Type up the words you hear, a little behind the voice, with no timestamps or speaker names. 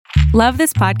Love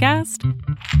this podcast?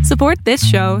 Support this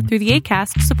show through the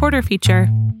Acast supporter feature.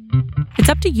 It's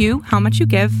up to you how much you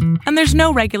give, and there's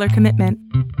no regular commitment.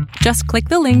 Just click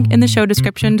the link in the show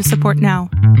description to support now.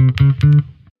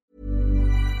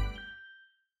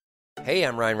 Hey,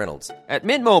 I'm Ryan Reynolds. At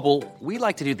Mint Mobile, we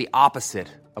like to do the opposite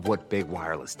of what Big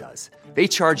Wireless does. They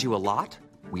charge you a lot,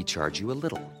 we charge you a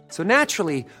little. So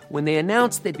naturally, when they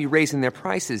announced they'd be raising their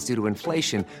prices due to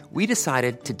inflation, we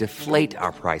decided to deflate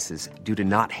our prices due to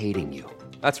not hating you.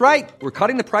 That's right. We're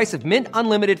cutting the price of Mint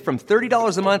Unlimited from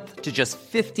 $30 a month to just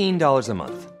 $15 a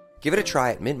month. Give it a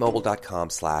try at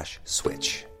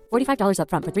mintmobile.com/switch. $45 up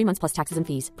front for 3 months plus taxes and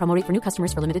fees. Promo rate for new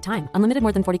customers for limited time. Unlimited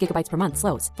more than 40 gigabytes per month.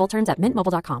 Slows full terms at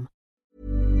mintmobile.com.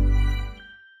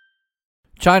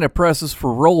 China presses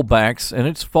for rollbacks in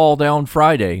its Fall Down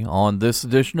Friday on this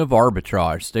edition of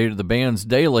Arbitrage, State of the Bands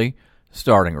Daily,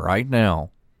 starting right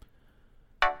now.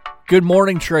 Good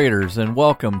morning, traders, and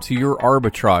welcome to your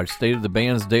Arbitrage, State of the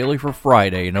Bands Daily for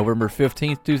Friday, November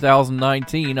 15th,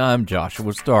 2019. I'm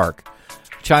Joshua Stark.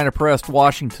 China pressed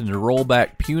Washington to roll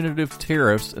back punitive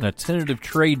tariffs in a tentative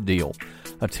trade deal.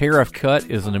 A tariff cut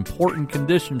is an important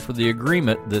condition for the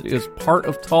agreement that is part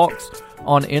of talks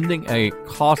on ending a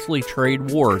costly trade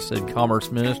war, said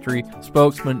Commerce Ministry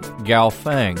spokesman Gao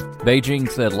Feng. Beijing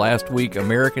said last week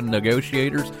American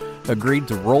negotiators agreed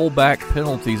to roll back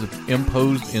penalties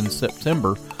imposed in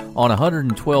September on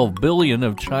 $112 billion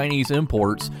of Chinese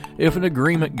imports if an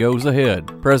agreement goes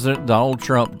ahead. President Donald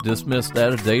Trump dismissed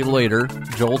that a day later,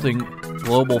 jolting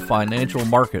global financial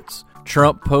markets.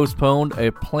 Trump postponed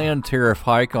a planned tariff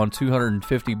hike on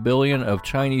 $250 billion of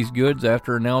Chinese goods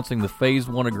after announcing the Phase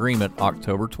 1 agreement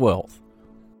October 12th.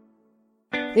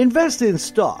 Invest in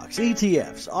stocks,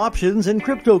 ETFs, options, and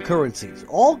cryptocurrencies,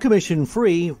 all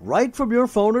commission-free, right from your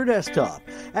phone or desktop.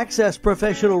 Access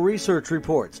professional research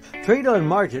reports, trade on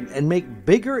margin, and make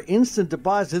bigger instant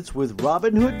deposits with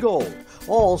Robinhood Gold,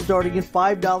 all starting at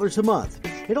 $5 a month.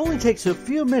 It only takes a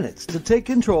few minutes to take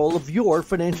control of your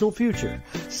financial future.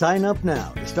 Sign up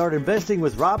now to start investing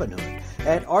with Robinhood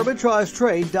at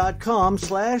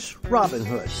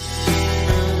arbitragetrade.com/Robinhood.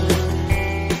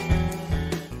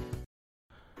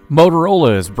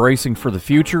 Motorola is bracing for the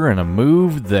future in a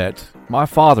move that my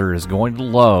father is going to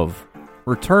love.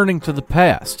 Returning to the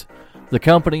past, the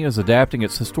company is adapting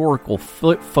its historical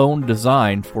flip phone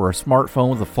design for a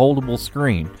smartphone with a foldable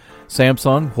screen.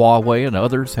 Samsung, Huawei, and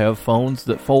others have phones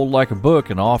that fold like a book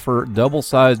and offer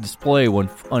double-sized display when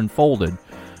unfolded.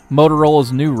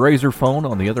 Motorola's new Razr phone,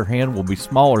 on the other hand, will be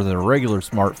smaller than a regular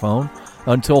smartphone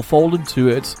until folded to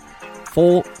its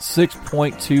full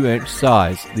 6.2-inch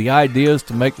size. The idea is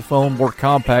to make the phone more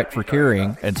compact for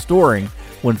carrying and storing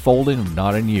when folding and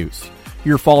not in use.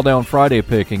 Your Fall Down Friday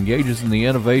pick engages in the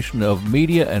innovation of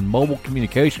media and mobile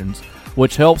communications,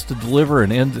 which helps to deliver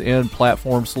an end-to-end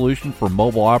platform solution for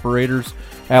mobile operators,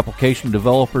 application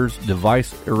developers,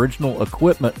 device original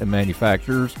equipment and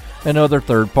manufacturers, and other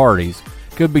third parties.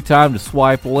 Could be time to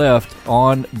swipe left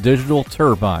on Digital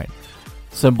Turbine.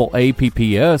 Symbol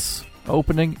APPS,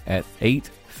 opening at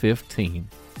 8:15.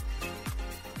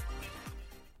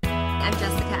 I'm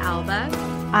Jessica Alba.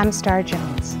 I'm Star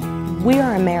Jones. We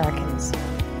are Americans.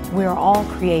 We are all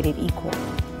created equal.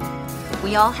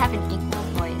 We all have an equal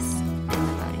voice in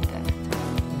the voting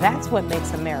booth. That's what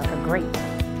makes America great.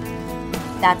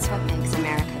 That's what makes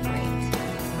America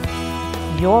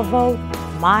great. Your vote,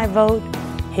 my vote,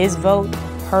 his vote,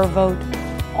 her vote,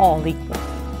 all equal.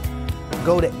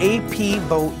 Go to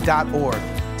apvote.org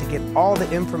to get all the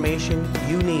information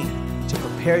you need to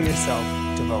prepare yourself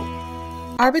to vote.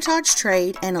 Arbitrage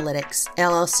Trade Analytics,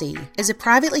 LLC, is a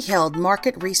privately held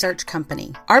market research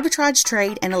company. Arbitrage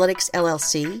Trade Analytics,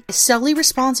 LLC, is solely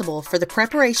responsible for the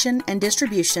preparation and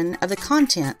distribution of the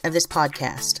content of this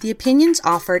podcast. The opinions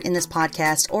offered in this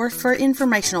podcast are for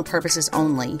informational purposes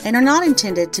only and are not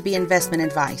intended to be investment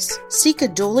advice. Seek a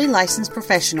duly licensed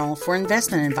professional for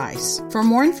investment advice. For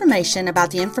more information about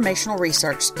the informational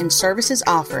research and services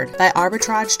offered by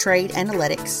Arbitrage Trade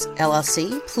Analytics,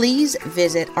 LLC, please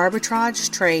visit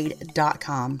arbitragetrade.com.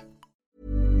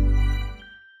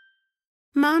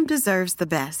 Mom deserves the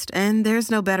best, and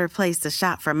there's no better place to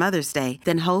shop for Mother's Day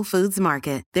than Whole Foods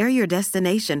Market. They're your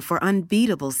destination for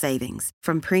unbeatable savings,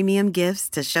 from premium gifts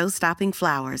to show-stopping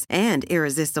flowers and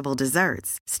irresistible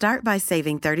desserts. Start by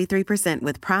saving 33%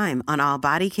 with Prime on all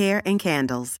body care and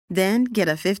candles. Then get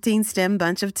a 15-stem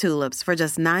bunch of tulips for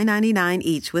just $9.99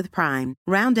 each with Prime.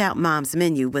 Round out Mom's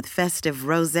menu with festive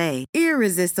rosé,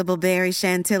 irresistible berry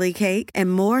chantilly cake,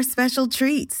 and more special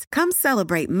treats. Come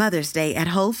celebrate Mother's Day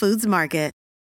at Whole Foods Market.